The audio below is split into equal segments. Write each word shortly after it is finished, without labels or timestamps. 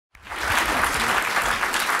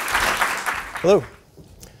Hello.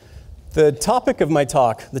 The topic of my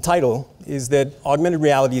talk, the title, is that augmented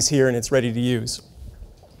reality is here and it's ready to use.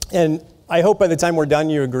 And I hope by the time we're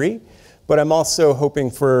done you agree, but I'm also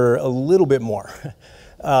hoping for a little bit more.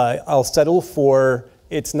 I'll settle for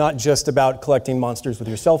it's not just about collecting monsters with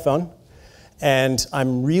your cell phone, and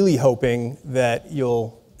I'm really hoping that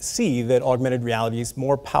you'll see that augmented reality is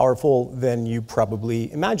more powerful than you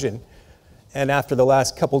probably imagine. And after the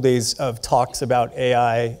last couple days of talks about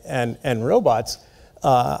AI and robots,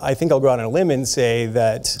 I think I'll go out on a limb and say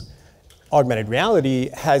that augmented reality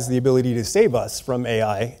has the ability to save us from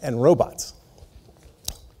AI and robots.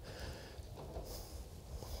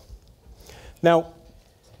 Now,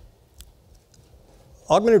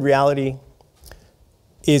 augmented reality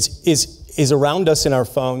is around us in our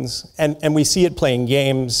phones, and we see it playing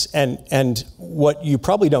games, and what you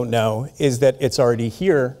probably don't know is that it's already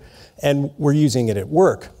here, and we're using it at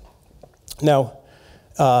work. Now,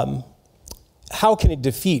 how can it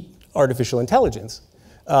defeat artificial intelligence?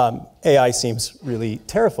 AI seems really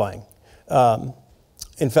terrifying.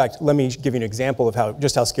 In fact, let me give you an example of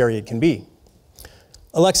just how scary it can be.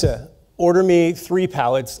 Alexa, order me 3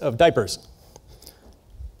 pallets of diapers.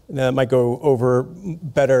 Now, that might go over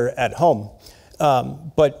better at home.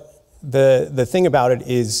 But the thing about it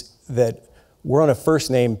is that we're on a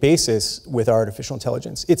first-name basis with our artificial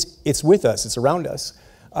intelligence. It's with us, it's around us.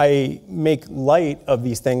 I make light of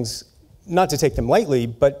these things, not to take them lightly,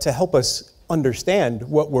 but to help us understand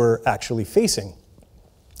what we're actually facing.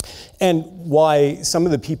 And why some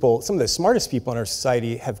of the smartest people in our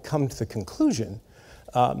society have come to the conclusion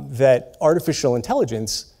that artificial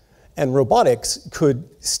intelligence and robotics could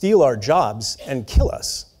steal our jobs and kill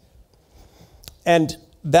us. And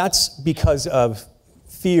that's because of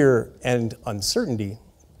fear and uncertainty.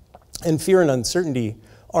 And fear and uncertainty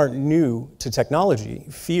aren't new to technology.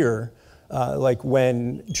 Fear, like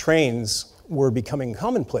when trains were becoming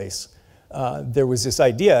commonplace, there was this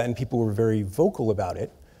idea, and people were very vocal about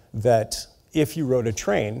it, that if you rode a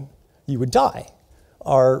train, you would die.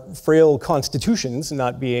 Our frail constitutions,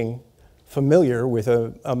 not being familiar with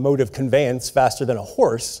a mode of conveyance faster than a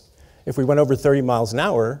horse, if we went over 30 miles an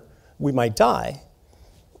hour, we might die.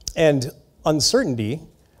 And uncertainty,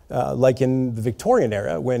 like in the Victorian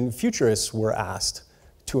era, when futurists were asked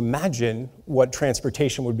to imagine what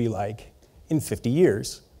transportation would be like in 50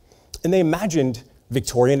 years. And they imagined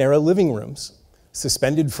Victorian-era living rooms,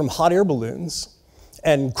 suspended from hot air balloons,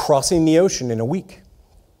 and crossing the ocean in a week.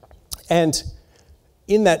 And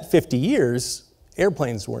in that 50 years,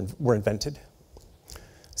 airplanes were invented.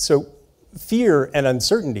 So fear and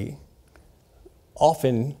uncertainty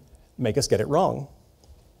often make us get it wrong.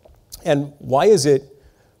 And why is it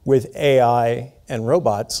with AI and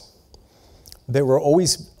robots that we're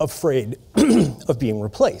always afraid of being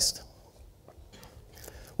replaced?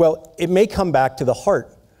 Well, it may come back to the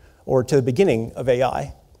heart or to the beginning of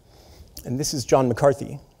AI. And this is John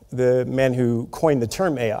McCarthy, the man who coined the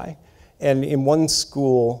term AI. And in one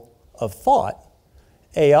school of thought,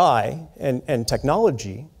 AI and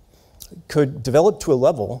technology could develop to a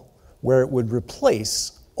level where it would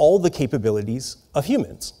replace all the capabilities of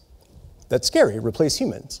humans. That's scary, replace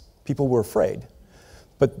humans. People were afraid.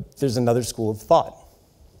 But there's another school of thought.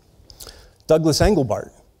 Douglas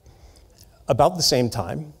Engelbart, about the same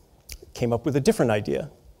time, came up with a different idea.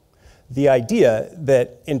 The idea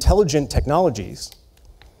that intelligent technologies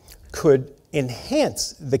could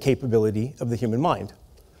enhance the capability of the human mind.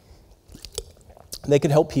 They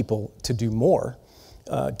could help people to do more.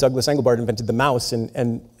 Douglas Engelbart invented the mouse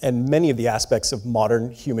and many of the aspects of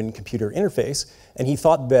modern human-computer interface, and he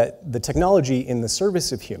thought that the technology in the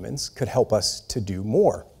service of humans could help us to do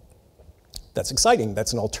more. That's exciting,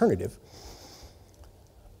 that's an alternative.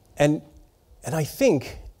 And I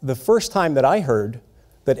think the first time that I heard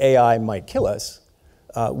that AI might kill us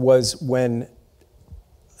was when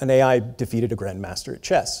an AI defeated a grandmaster at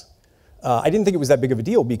chess. I didn't think it was that big of a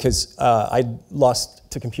deal because I'd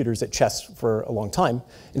lost to computers at chess for a long time.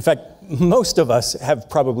 In fact, most of us have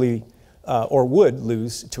probably or would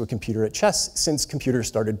lose to a computer at chess since computers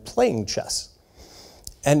started playing chess.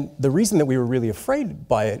 And the reason that we were really afraid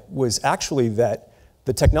by it was actually that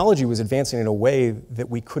the technology was advancing in a way that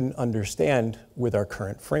we couldn't understand with our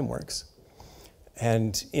current frameworks.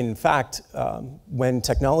 And in fact, when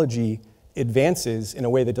technology advances in a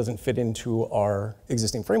way that doesn't fit into our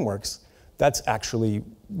existing frameworks, that's actually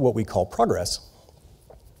what we call progress.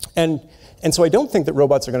 And so I don't think that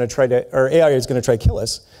robots are going to try to, or AI is going to try to kill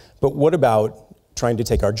us, but what about trying to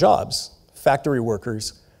take our jobs? Factory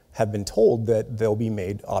workers have been told that they'll be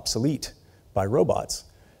made obsolete by robots.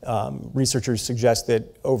 Researchers suggest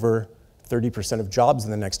that over 30% of jobs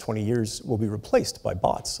in the next 20 years will be replaced by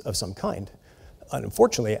bots of some kind.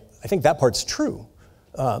 unfortunately, I think that part's true.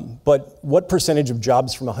 But what percentage of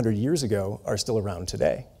jobs from 100 years ago are still around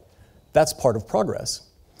today? That's part of progress.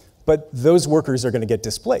 But those workers are going to get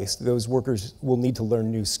displaced. Those workers will need to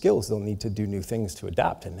learn new skills. They'll need to do new things to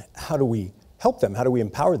adapt. And how do we help them? How do we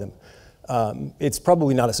empower them? It's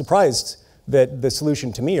probably not a surprise that the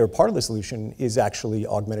solution to me, or part of the solution, is actually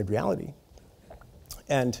augmented reality.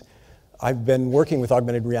 And I've been working with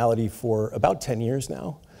augmented reality for about 10 years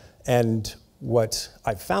now. And what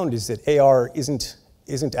I've found is that AR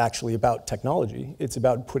isn't actually about technology. It's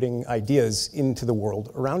about putting ideas into the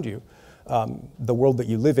world around you, the world that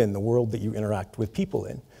you live in, the world that you interact with people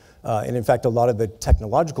in. And in fact, a lot of the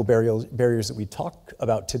technological barriers that we talk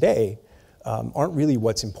about today aren't really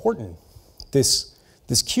what's important. This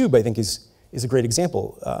cube, I think, is a great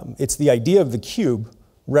example. It's the idea of the cube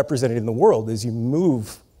represented in the world. As you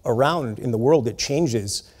move around in the world, it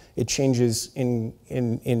changes. It changes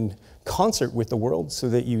in concert with the world so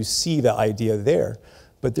that you see the idea there.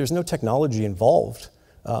 But there's no technology involved.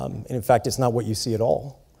 And in fact, it's not what you see at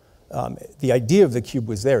all. The idea of the cube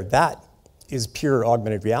was there. That is pure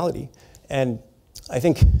augmented reality. And I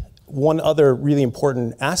think one other really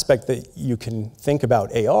important aspect that you can think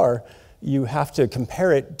about AR, you have to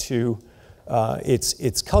compare it to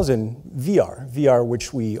its cousin, VR. VR,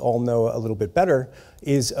 which we all know a little bit better,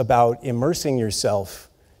 is about immersing yourself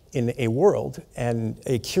in a world, and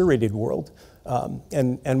a curated world.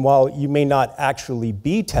 And while you may not actually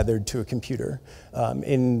be tethered to a computer,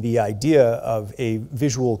 in the idea of a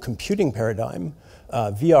visual computing paradigm,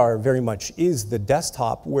 VR very much is the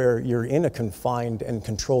desktop where you're in a confined and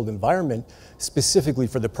controlled environment specifically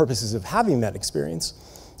for the purposes of having that experience.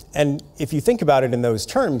 And if you think about it in those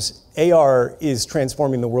terms, AR is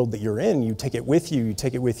transforming the world that you're in. You take it with you. You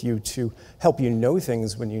take it with you to help you know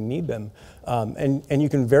things when you need them. And you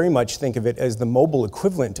can very much think of it as the mobile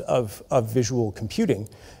equivalent of visual computing.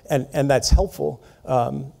 And that's helpful.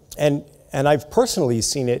 And I've personally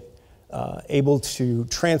seen it able to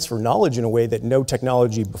transfer knowledge in a way that no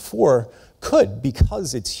technology before could,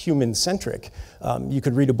 because it's human-centric. You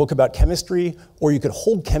could read a book about chemistry, or you could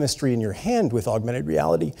hold chemistry in your hand with augmented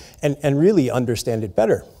reality and really understand it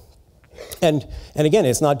better. And again,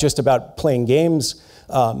 it's not just about playing games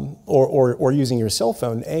or using your cell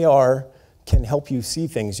phone. AR can help you see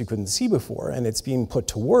things you couldn't see before, and it's being put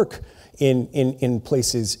to work in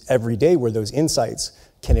places every day where those insights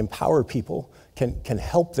can empower people, can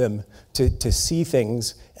help them to see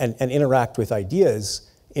things and interact with ideas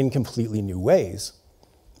in completely new ways.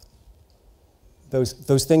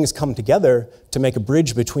 Those things come together to make a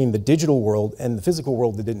bridge between the digital world and the physical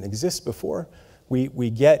world that didn't exist before. We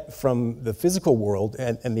get from the physical world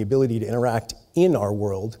and the ability to interact in our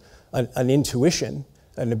world an intuition,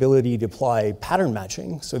 an ability to apply pattern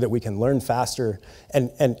matching so that we can learn faster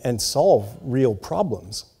and solve real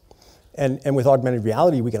problems. And with augmented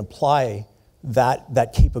reality, we can apply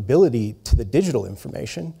that capability to the digital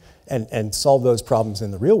information and solve those problems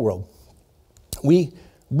in the real world.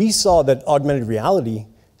 We saw that augmented reality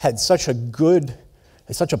had such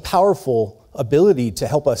a powerful ability to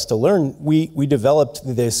help us to learn. We developed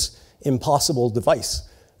this impossible device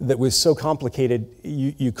that was so complicated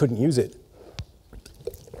you couldn't use it.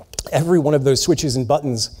 Every one of those switches and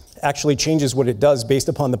buttons actually changes what it does based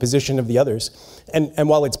upon the position of the others. And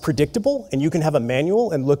while it's predictable, and you can have a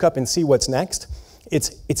manual and look up and see what's next,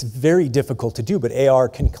 it's very difficult to do, but AR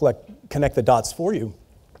can connect the dots for you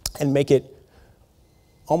and make it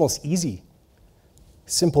almost easy,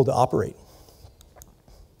 simple to operate.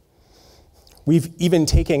 We've even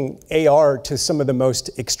taken AR to some of the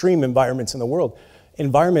most extreme environments in the world,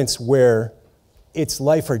 environments where it's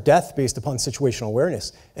life or death based upon situational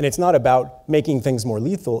awareness. And it's not about making things more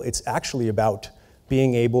lethal, it's actually about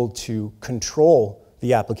being able to control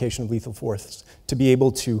the application of lethal force, to be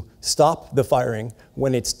able to stop the firing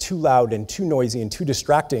when it's too loud and too noisy and too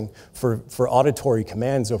distracting for auditory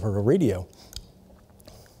commands over a radio.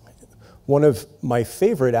 One of my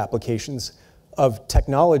favorite applications of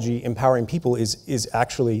technology empowering people is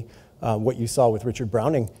actually what you saw with Richard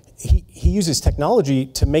Browning. He uses technology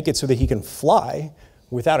to make it so that he can fly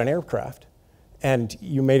without an aircraft. And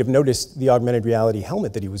you may have noticed the augmented reality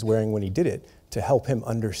helmet that he was wearing when he did it to help him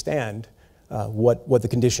understand what the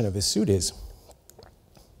condition of his suit is.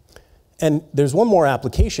 And there's one more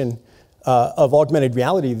application of augmented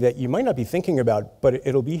reality that you might not be thinking about, but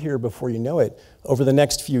it'll be here before you know it. Over the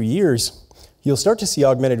next few years, you'll start to see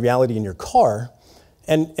augmented reality in your car.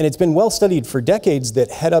 And it's been well studied for decades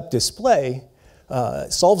that head-up display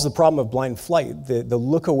solves the problem of blind flight, the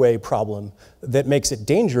look-away problem that makes it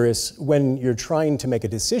dangerous when you're trying to make a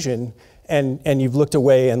decision and you've looked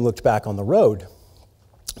away and looked back on the road.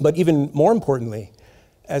 But even more importantly,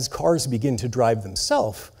 as cars begin to drive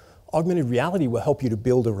themselves, augmented reality will help you to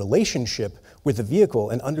build a relationship with the vehicle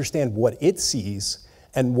and understand what it sees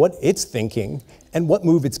and what it's thinking and what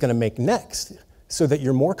move it's going to make next, so that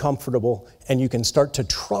you're more comfortable and you can start to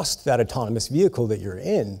trust that autonomous vehicle that you're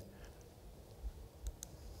in.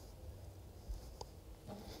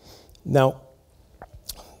 Now,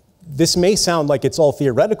 this may sound like it's all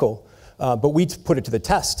theoretical, but we put it to the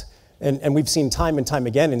test. And we've seen time and time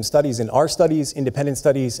again in studies, in our studies, independent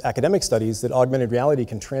studies, academic studies, that augmented reality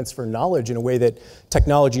can transfer knowledge in a way that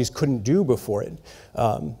technologies couldn't do before it.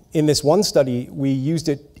 In this one study, we used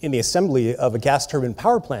it in the assembly of a gas turbine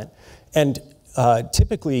power plant. And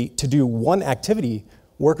typically, to do one activity,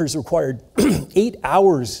 workers required 8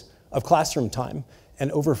 hours of classroom time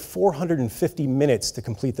and over 450 minutes to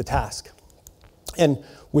complete the task. And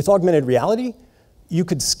with augmented reality, you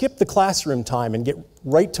could skip the classroom time and get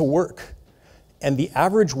right to work. And the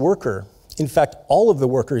average worker, in fact, all of the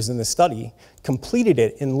workers in the study, completed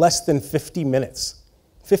it in less than 50 minutes.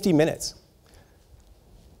 50 minutes.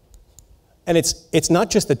 And it's not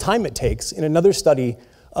just the time it takes. In another study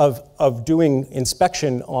of doing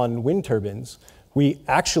inspection on wind turbines, we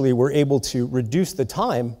actually were able to reduce the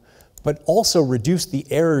time, but also reduce the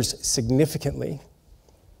errors significantly.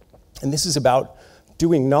 And this is about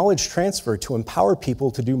doing knowledge transfer to empower people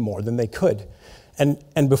to do more than they could.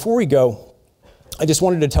 And before we go, I just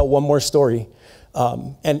wanted to tell one more story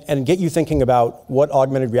and get you thinking about what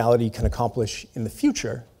augmented reality can accomplish in the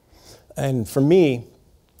future. And for me,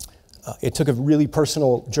 it took a really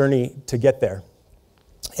personal journey to get there.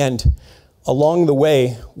 And along the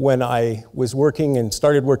way, when I was working and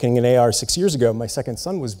started working in AR 6 years ago, my second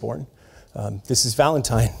son was born. This is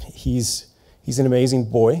Valentine. He's an amazing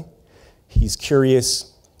boy. He's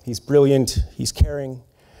curious, he's brilliant, he's caring.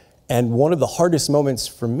 And one of the hardest moments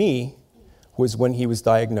for me was when he was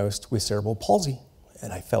diagnosed with cerebral palsy,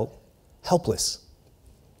 and I felt helpless.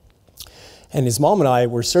 And his mom and I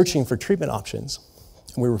were searching for treatment options,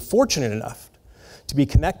 and we were fortunate enough to be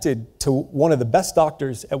connected to one of the best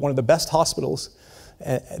doctors at one of the best hospitals,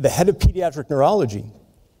 the head of pediatric neurology.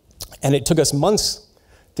 And it took us months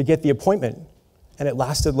to get the appointment, and it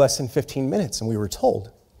lasted less than 15 minutes, and we were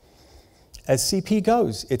told, as CP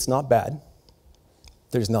goes, it's not bad,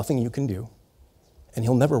 there's nothing you can do, and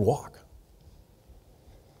he'll never walk.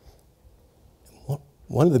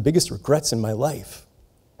 One of the biggest regrets in my life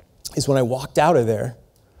is when I walked out of there,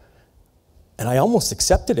 and I almost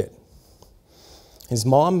accepted it. His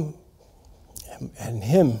mom and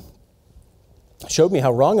him showed me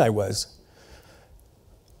how wrong I was.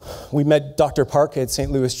 We met Dr. Park at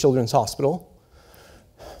St. Louis Children's Hospital,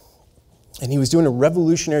 and he was doing a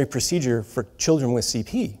revolutionary procedure for children with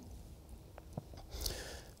CP.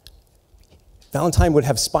 Valentine would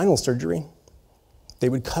have spinal surgery. They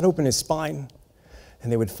would cut open his spine,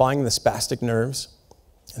 and they would find the spastic nerves,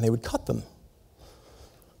 and they would cut them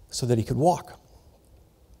so that he could walk.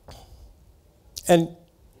 And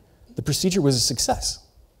the procedure was a success.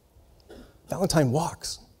 Valentine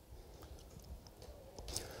walks.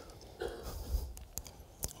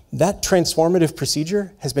 That transformative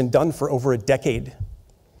procedure has been done for over a decade.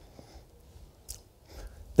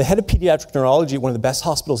 The head of pediatric neurology at one of the best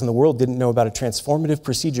hospitals in the world didn't know about a transformative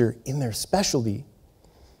procedure in their specialty.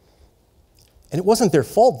 And it wasn't their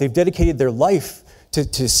fault. They've dedicated their life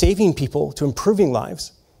to saving people, to improving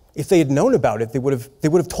lives. If they had known about it, they would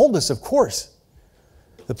have told us, of course.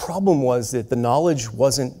 The problem was that the knowledge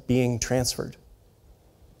wasn't being transferred.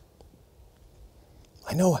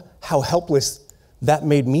 I know how helpless that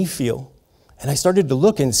made me feel. And I started to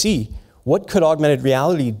look and see, what could augmented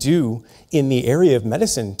reality do in the area of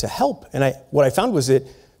medicine to help? And what I found was that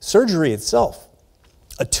surgery itself,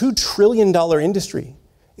 a $2 trillion industry,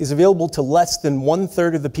 is available to less than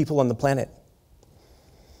 1/3 of the people on the planet.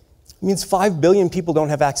 It means 5 billion people don't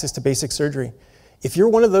have access to basic surgery. If you're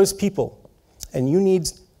one of those people and you need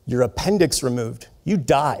your appendix removed, you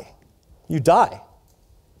die. You die.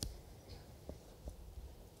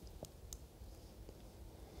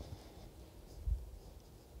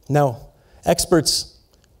 Now, experts,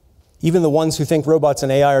 even the ones who think robots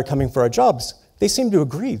and AI are coming for our jobs, they seem to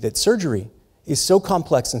agree that surgery is so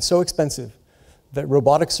complex and so expensive that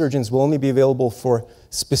robotic surgeons will only be available for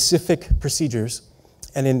specific procedures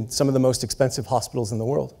and in some of the most expensive hospitals in the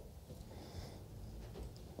world.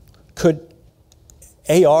 Could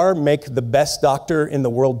AR make the best doctor in the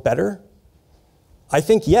world better? I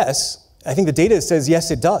think yes. I think the data says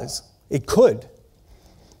yes, it does. It could.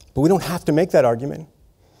 But we don't have to make that argument.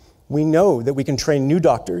 We know that we can train new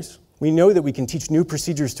doctors. We know that we can teach new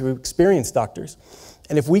procedures to experienced doctors.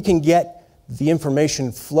 And if we can get the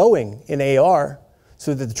information flowing in AR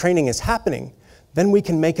so that the training is happening, then we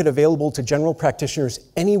can make it available to general practitioners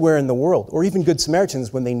anywhere in the world, or even Good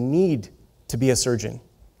Samaritans when they need to be a surgeon,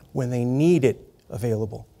 when they need it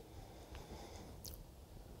available.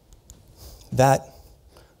 That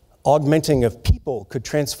augmenting of people could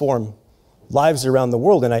transform lives around the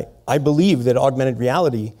world, and I believe that augmented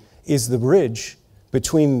reality is the bridge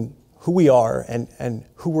between who we are and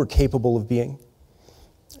who we're capable of being.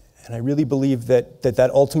 And I really believe that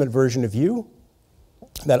ultimate version of you,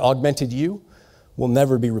 that augmented you, will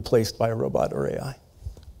never be replaced by a robot or AI.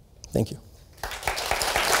 Thank you.